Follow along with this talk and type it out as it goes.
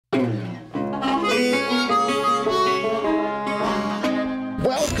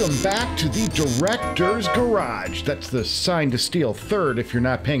welcome back to the Director's Garage. That's the sign to steal third if you're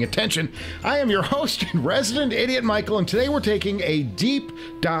not paying attention. I am your host and resident idiot, Michael, and today we're taking a deep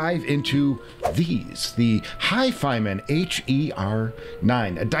dive into these, the Hifiman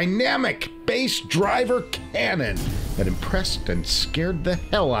HE-R9, a dynamic bass driver cannon that impressed and scared the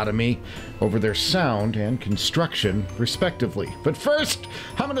hell out of me over their sound and construction, respectively. But first,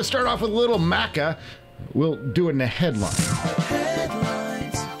 I'm going to start off with a little maca. We'll do it in a headline.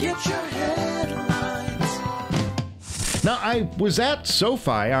 Headlines, get your headlines. Now, I was at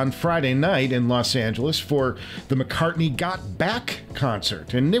SoFi on Friday night in Los Angeles for the McCartney Got Back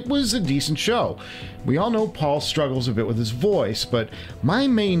concert, and it was a decent show. We all know Paul struggles a bit with his voice, but my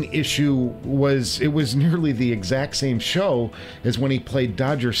main issue was it was nearly the exact same show as when he played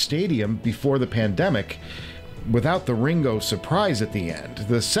Dodger Stadium before the pandemic, without the Ringo surprise at the end.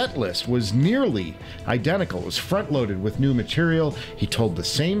 The set list was nearly identical. It was front-loaded with new material. He told the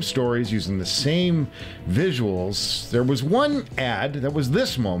same stories using the same visuals. There was one ad that was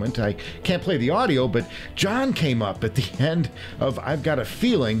this moment. I can't play the audio, but John came up at the end of I've Got a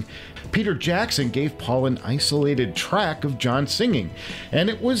Feeling. Peter Jackson gave Paul an isolated track of John singing, and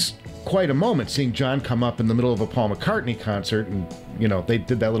it was quite a moment seeing John come up in the middle of a Paul McCartney concert, and you know, they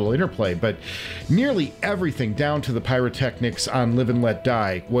did that little interplay. But nearly everything down to the pyrotechnics on Live and Let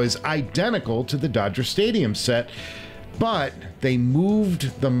Die was identical to the Dodger Stadium set, but they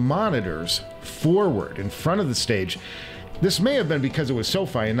moved the monitors forward in front of the stage. This may have been because it was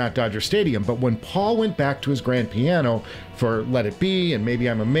SoFi and not Dodger Stadium, but when Paul went back to his grand piano for Let It Be and Maybe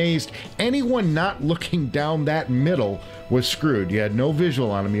I'm Amazed, anyone not looking down that middle was screwed. You had no visual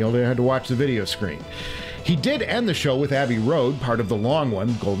on him. You only had to watch the video screen. He did end the show with Abbey Road, part of the long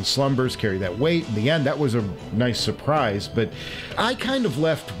one, Golden Slumbers, Carry That Weight. In the end, that was a nice surprise, but I kind of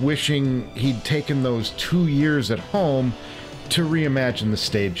left wishing he'd taken those 2 years at home to reimagine the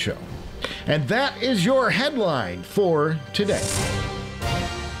stage show. And that is your headline for today.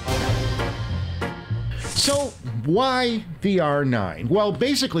 So, why the R9? Well,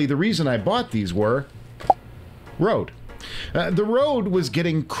 basically, the reason I bought these were Rode. The Rode was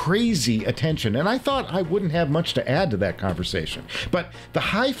getting crazy attention, and I thought I wouldn't have much to add to that conversation. But the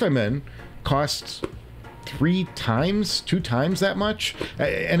Hifiman costs 2 times that much,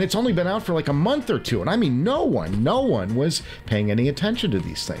 and it's only been out for like a month or two, and I mean no one was paying any attention to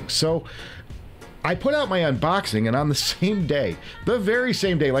these things. So I put out my unboxing, and on the same day, the very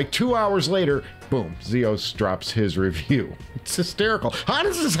same day, like 2 hours later, boom, Zeos drops his review. It's hysterical. How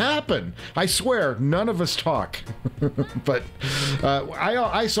does this happen? I swear, none of us talk. But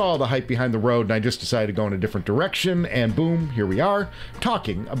I saw the hype behind the Rode, and I just decided to go in a different direction, and boom, here we are,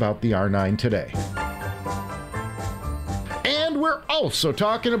 talking about the R9 today. And we're also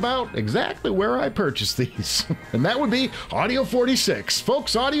talking about exactly where I purchased these. And that would be Audio 46.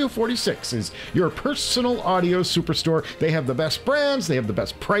 Folks, Audio 46 is your personal audio superstore. They have the best brands, they have the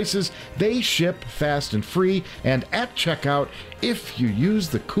best prices, they ship fast and free, and at checkout, if you use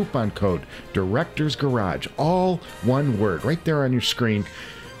the coupon code Director's Garage, all one word, right there on your screen,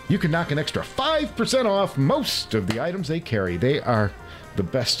 you can knock an extra 5% off most of the items they carry. They are the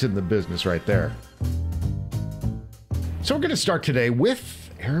best in the business right there. So we're going to start today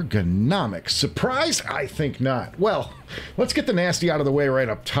with ergonomics. Surprise? I think not. Well, let's get the nasty out of the way right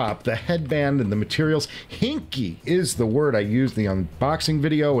up top. The headband and the materials. Hinky is the word I used in the unboxing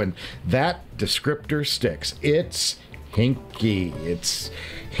video, and that descriptor sticks. It's hinky. It's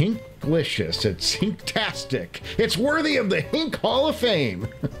hinklicious. It's hinktastic. It's worthy of the Hink Hall of Fame.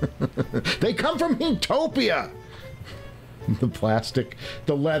 They come from Utopia. The plastic,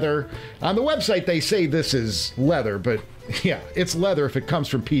 the leather. On the website, they say this is leather, but yeah, it's leather if it comes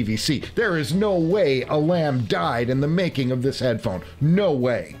from PVC. There is no way a lamb died in the making of this headphone. No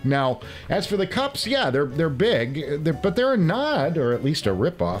way. Now, as for the cups, yeah, they're big, but they're a nod, or at least a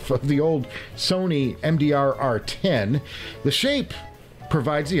ripoff, of the old Sony MDR R10. The shape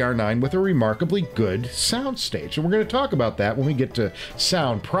provides the R9 with a remarkably good soundstage, and we're going to talk about that when we get to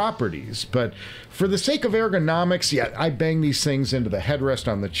sound properties. But for the sake of ergonomics, yeah, I bang these things into the headrest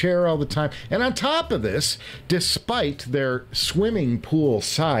on the chair all the time. And on top of this, despite their swimming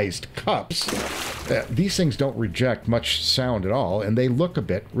pool-sized cups, these things don't reject much sound at all, and they look a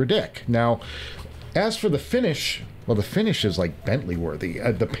bit ridiculous. Now, as for the finish, well, the finish is like Bentley worthy.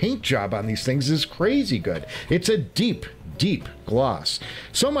 The paint job on these things is crazy good. It's a deep gloss.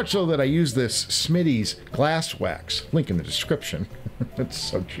 So much so that I use this Smitty's glass wax. Link in the description. It's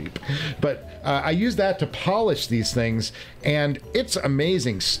so cheap. But I use that to polish these things, and it's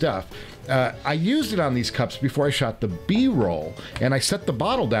amazing stuff. I used it on these cups before I shot the B-roll, and I set the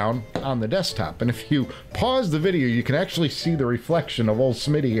bottle down on the desktop. And if you pause the video, you can actually see the reflection of old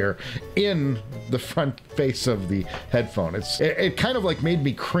Smitty here in the front face of the headphone. It kind of like made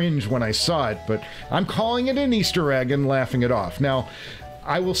me cringe when I saw it, but I'm calling it an Easter egg and laughing it off. Now,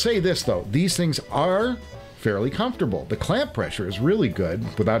 I will say this though, these things are fairly comfortable. The clamp pressure is really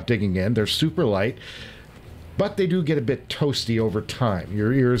good without digging in. They're super light, but they do get a bit toasty over time.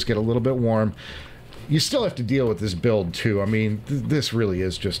 Your ears get a little bit warm. You still have to deal with this build too. I mean, this really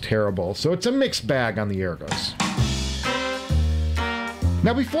is just terrible. So it's a mixed bag on the Ergos.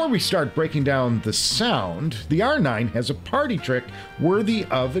 Now, before we start breaking down the sound, the R9 has a party trick worthy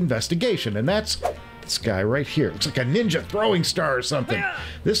of investigation, and that's this guy right here. It's like a ninja throwing star or something.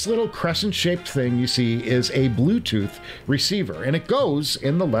 This little crescent-shaped thing you see is a Bluetooth receiver, and it goes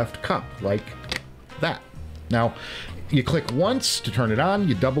in the left cup, like that. Now, you click once to turn it on,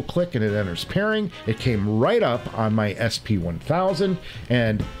 you double-click, and it enters pairing. It came right up on my SP1000,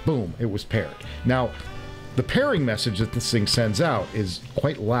 and boom, it was paired. Now, the pairing message that this thing sends out is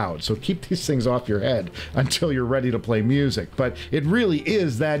quite loud, so keep these things off your head until you're ready to play music. But it really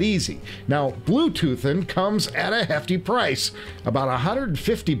is that easy. Now, Bluetoothing comes at a hefty price, about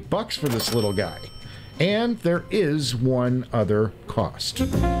 $150 for this little guy. And there is one other cost.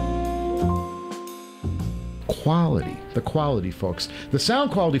 Quality. The quality, folks. The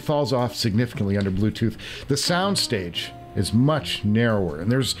sound quality falls off significantly under Bluetooth. The soundstage is much narrower,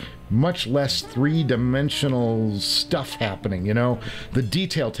 and there's much less three-dimensional stuff happening, you know? The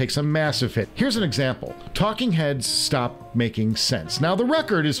detail takes a massive hit. Here's an example. Talking heads stop making sense. Now, the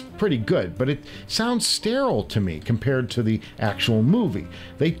record is pretty good, but it sounds sterile to me compared to the actual movie.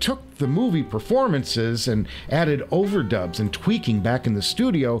 They took the movie performances and added overdubs and tweaking back in the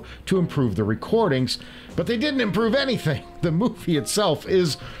studio to improve the recordings, but they didn't improve anything. The movie itself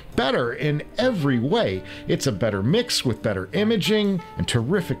is better in every way. It's a better mix with better imaging and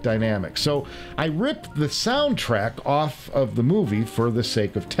terrific dynamics. So I ripped the soundtrack off of the movie for the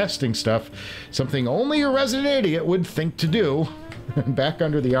sake of testing stuff, something only a resident idiot would think to do. Back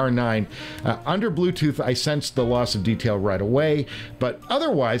under the R9, under Bluetooth, I sensed the loss of detail right away, but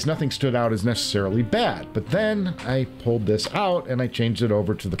otherwise nothing stood out as necessarily bad. But then I pulled this out and I changed it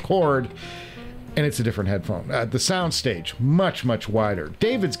over to the cord, and it's a different headphone. The soundstage, much, much wider.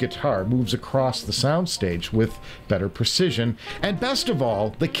 David's guitar moves across the soundstage with better precision. And best of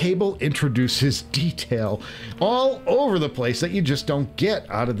all, the cable introduces detail all over the place that you just don't get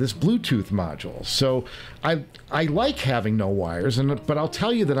out of this Bluetooth module. So I like having no wires, but I'll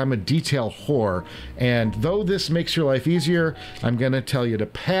tell you that I'm a detail whore. And though this makes your life easier, I'm going to tell you to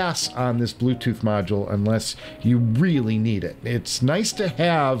pass on this Bluetooth module unless you really need it. It's nice to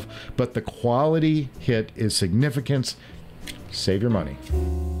have, but the quality hit is significant. Save your money.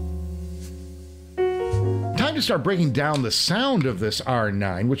 Time to start breaking down the sound of this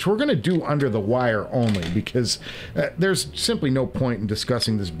R9, which we're going to do under the wire only because there's simply no point in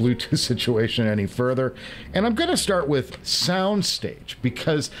discussing this Bluetooth situation any further. And I'm going to start with soundstage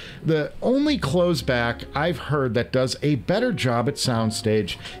because the only closeback I've heard that does a better job at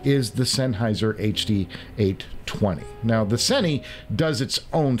soundstage is the Sennheiser HD820. Now, the Senny does its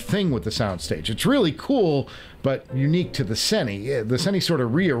own thing with the soundstage. It's really cool, but unique to the Senny. The Senny sort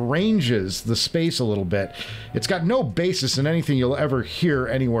of rearranges the space a little bit. It's got no basis in anything you'll ever hear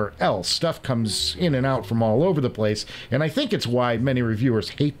anywhere else. Stuff comes in and out from all over the place, and I think it's why many reviewers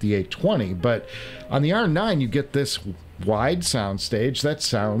hate the 820, but on the R9 you get this wide soundstage that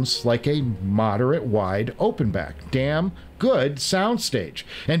sounds like a moderate wide open back. Damn good soundstage.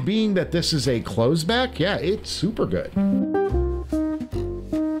 And being that this is a closed back, yeah, it's super good.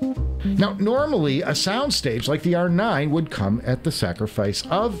 Now, normally a soundstage like the R9 would come at the sacrifice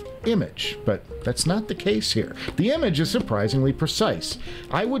of image, but that's not the case here. The image is surprisingly precise.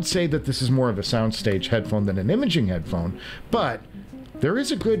 I would say that this is more of a soundstage headphone than an imaging headphone, but there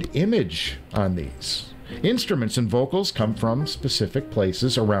is a good image on these. Instruments and vocals come from specific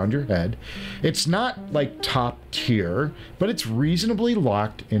places around your head. It's not like top tier, but it's reasonably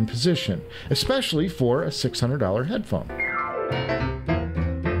locked in position, especially for a $600 headphone.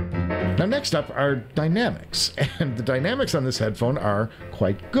 Now, next up are dynamics, and the dynamics on this headphone are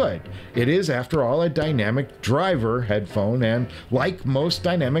quite good. It is, after all, a dynamic driver headphone, and like most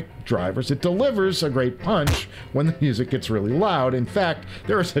dynamic drivers, it delivers a great punch when the music gets really loud. In fact,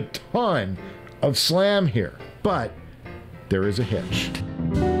 there is a ton of slam here, but there is a hitch.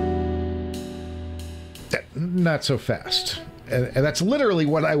 Not so fast. And that's literally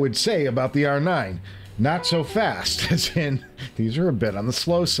what I would say about the R9. not so fast, as in these are a bit on the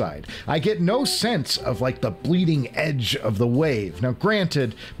slow side. I get no sense of like the bleeding edge of the wave. Now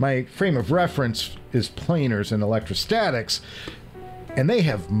granted, my frame of reference is planars and electrostatics, and they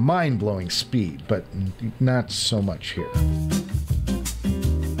have mind-blowing speed, but not so much here.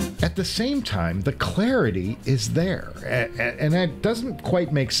 At the same time, the clarity is there, and that doesn't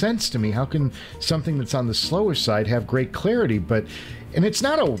quite make sense to me. How can something that's on the slower side have great clarity? And it's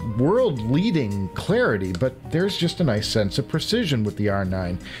not a world-leading clarity, but there's just a nice sense of precision with the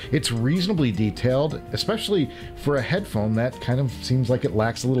R9. It's reasonably detailed, especially for a headphone that kind of seems like it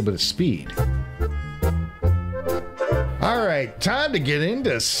lacks a little bit of speed. All right, time to get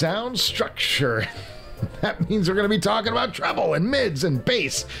into sound structure. That means we're going to be talking about treble and mids and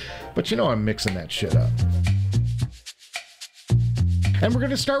bass, but you know I'm mixing that shit up. And we're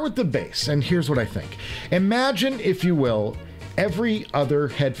going to start with the bass, and here's what I think. Imagine, if you will, every other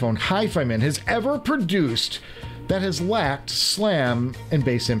headphone Hifiman has ever produced that has lacked slam and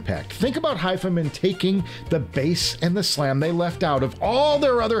bass impact. Think about Hifiman taking the bass and the slam they left out of all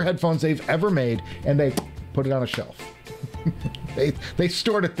their other headphones they've ever made, and they put it on a shelf. They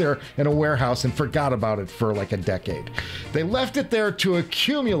stored it there in a warehouse and forgot about it for like a decade. They left it there to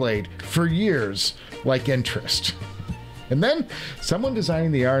accumulate for years like interest. And then someone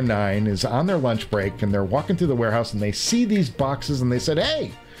designing the R9 is on their lunch break and they're walking through the warehouse and they see these boxes and they said,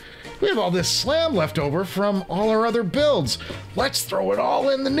 hey, we have all this slam left over from all our other builds. Let's throw it all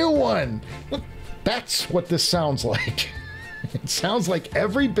in the new one. Look, that's what this sounds like. It sounds like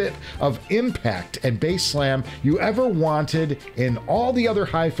every bit of impact and bass slam you ever wanted in all the other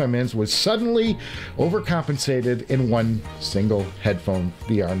Hifimans was suddenly overcompensated in one single headphone,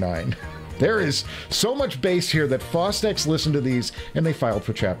 the R9. There is so much bass here that Fostex listened to these and they filed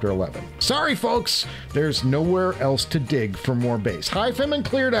for Chapter 11. Sorry folks, there's nowhere else to dig for more bass. Hifiman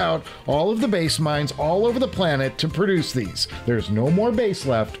cleared out all of the bass mines all over the planet to produce these. There's no more bass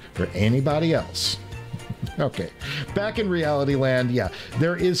left for anybody else. Okay, back in reality land, yeah,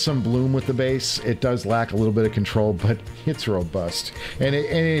 there is some bloom with the bass. It does lack a little bit of control, but it's robust. And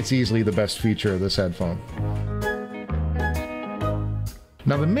it's easily the best feature of this headphone.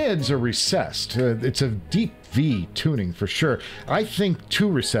 Now the mids are recessed. It's a deep V tuning for sure. I think too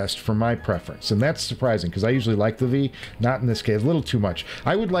recessed for my preference, and that's surprising because I usually like the V, not in this case, a little too much.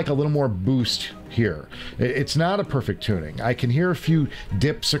 I would like a little more boost here. It's not a perfect tuning. I can hear a few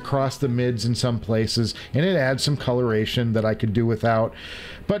dips across the mids in some places, and it adds some coloration that I could do without,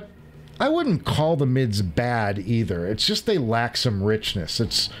 but I wouldn't call the mids bad either. It's just they lack some richness.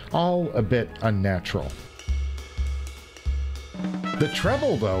 It's all a bit unnatural. The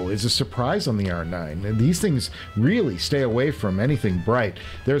treble, though, is a surprise on the R9, and these things really stay away from anything bright.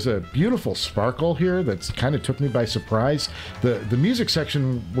 There's a beautiful sparkle here that's kind of took me by surprise. The music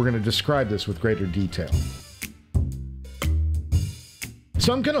section, we're going to describe this with greater detail.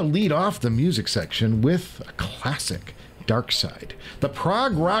 So I'm going to lead off the music section with a classic, Dark Side, the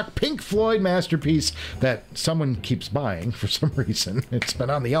prog rock Pink Floyd masterpiece that someone keeps buying for some reason. It's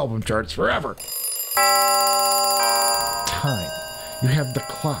been on the album charts forever. Time. You have the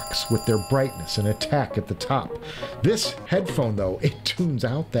clocks with their brightness and attack at the top. This headphone, though, it tunes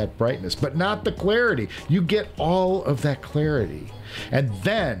out that brightness, but not the clarity. You get all of that clarity. And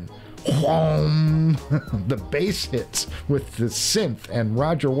then, whoom, the bass hits with the synth and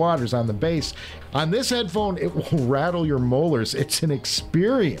Roger Waters on the bass. On this headphone, it will rattle your molars. It's an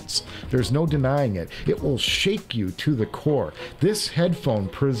experience. There's no denying it. It will shake you to the core. This headphone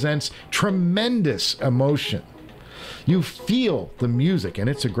presents tremendous emotion. You feel the music, and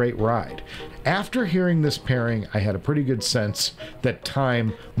it's a great ride. After hearing this pairing, I had a pretty good sense that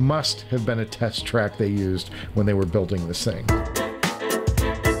Time must have been a test track they used when they were building this thing.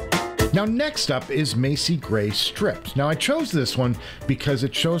 Now next up is Macy Gray Stripped. Now I chose this one because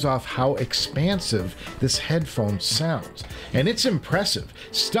it shows off how expansive this headphone sounds. And it's impressive.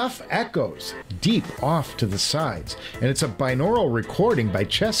 Stuff echoes deep off to the sides, and it's a binaural recording by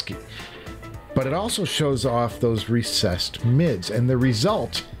Chesky. But it also shows off those recessed mids, and the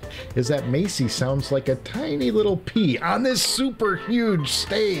result is that Macy sounds like a tiny little pea on this super huge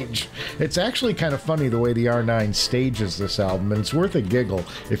stage. It's actually kind of funny the way the R9 stages this album, and it's worth a giggle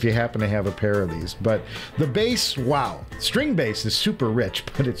if you happen to have a pair of these. But the bass, wow. String bass is super rich,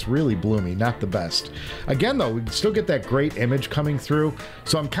 but it's really bloomy, not the best. Again though, we still get that great image coming through,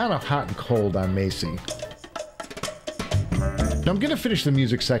 so I'm kind of hot and cold on Macy. Now I'm going to finish the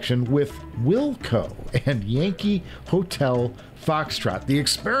music section with Wilco and Yankee Hotel Foxtrot, the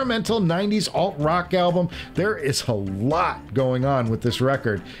experimental 90s alt-rock album. There is a lot going on with this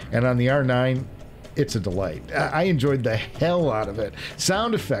record, and on the R9, it's a delight. I enjoyed the hell out of it.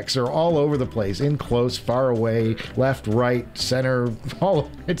 Sound effects are all over the place, in close, far away, left, right, center,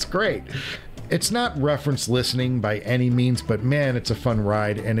 it's great. It's not reference listening by any means, but man, it's a fun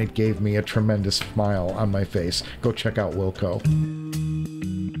ride, and it gave me a tremendous smile on my face. Go check out Wilco.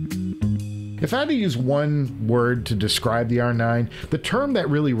 If I had to use one word to describe the R9, the term that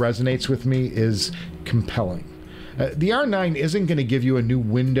really resonates with me is compelling. The R9 isn't going to give you a new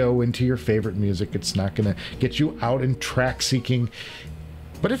window into your favorite music. It's not going to get you out and track seeking.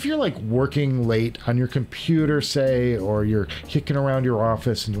 But if you're like working late on your computer, say, or you're kicking around your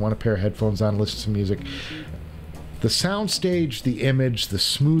office and you want a pair of headphones on and listen to some music, the soundstage, the image, the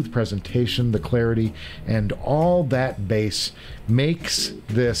smooth presentation, the clarity, and all that bass makes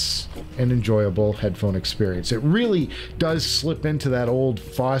this an enjoyable headphone experience. It really does slip into that old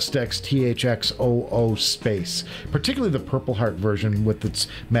Fostex THX00 space, particularly the Purple Heart version with its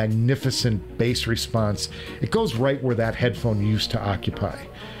magnificent bass response. It goes right where that headphone used to occupy.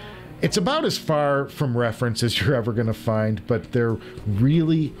 It's about as far from reference as you're ever going to find, but they're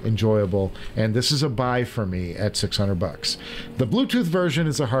really enjoyable, and this is a buy for me at $600. The Bluetooth version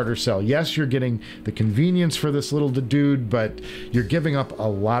is a harder sell. Yes, you're getting the convenience for this little dude, but you're giving up a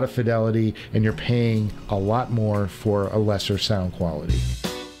lot of fidelity, and you're paying a lot more for a lesser sound quality.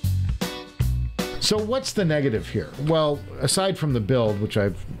 So what's the negative here? Well, aside from the build, which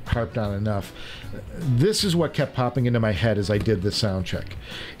I've harped on enough, this is what kept popping into my head as I did the sound check.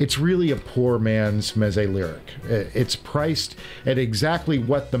 It's really a poor man's Meze Lyric. It's priced at exactly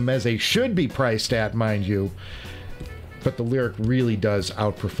what the Meze should be priced at, mind you, but the Lyric really does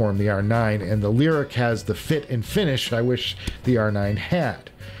outperform the R9, and the Lyric has the fit and finish I wish the R9 had.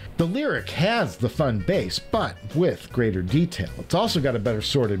 The Lyric has the fun bass, but with greater detail. It's also got a better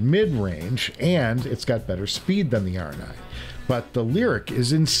sorted mid-range, and it's got better speed than the R9. But the Lyric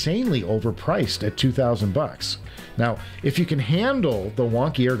is insanely overpriced at $2,000. Now, if you can handle the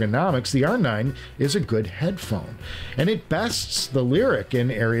wonky ergonomics, the R9 is a good headphone, and it bests the Lyric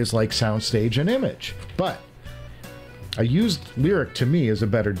in areas like soundstage and image. But a used Lyric to me is a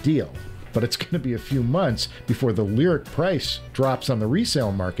better deal. But it's going to be a few months before the Lyric price drops on the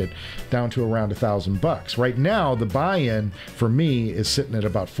resale market down to around $1,000. Right now, the buy-in for me is sitting at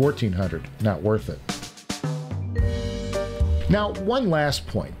about $1,400. Not worth it. Now, one last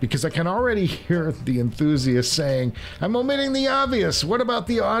point, because I can already hear the enthusiasts saying, I'm omitting the obvious. What about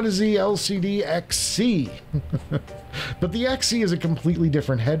the Audeze LCD XC? But the XC is a completely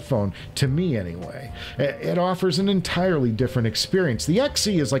different headphone, to me anyway. It offers an entirely different experience. The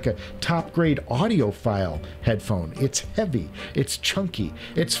XC is like a top-grade audiophile headphone. It's heavy, it's chunky,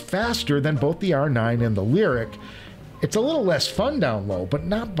 it's faster than both the R9 and the Lyric. It's a little less fun down low, but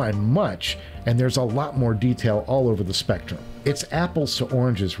not by much, and there's a lot more detail all over the spectrum. It's apples to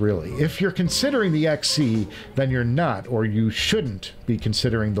oranges, really. If you're considering the XC, then you're not, or you shouldn't be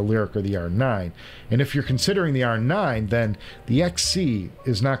considering the Lyric or the R9. And if you're considering the R9, then the XC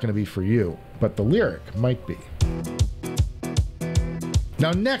is not going to be for you, but the Lyric might be.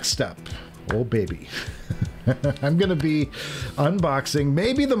 Now, next up, oh baby. I'm going to be unboxing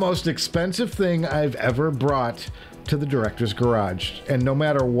maybe the most expensive thing I've ever brought to the director's garage. And no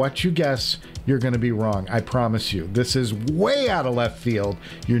matter what you guess, you're going to be wrong. I promise you. This is way out of left field.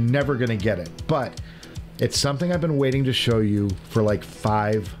 You're never going to get it. But it's something I've been waiting to show you for like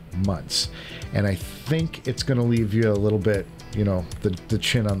 5 months. And I think it's going to leave you a little bit, you know, the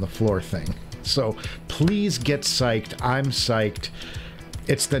chin on the floor thing. So please get psyched. I'm psyched.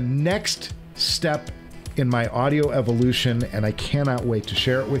 It's the next step in my audio evolution, and I cannot wait to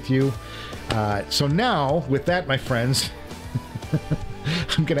share it with you. So now, with that, my friends,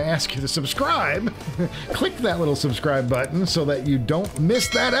 I'm going to ask you to subscribe. Click that little subscribe button so that you don't miss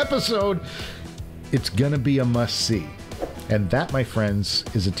that episode. It's going to be a must-see. And that, my friends,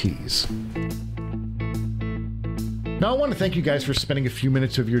 is a tease. Now, I want to thank you guys for spending a few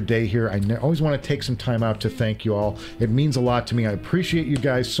minutes of your day here. I always want to take some time out to thank you all. It means a lot to me. I appreciate you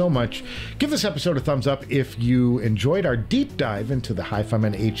guys so much. Give this episode a thumbs up if you enjoyed our deep dive into the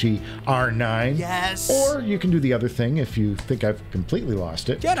Hifiman HE-R9. Yes. Or you can do the other thing if you think I've completely lost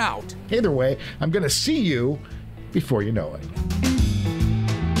it. Get out. Either way, I'm going to see you before you know it.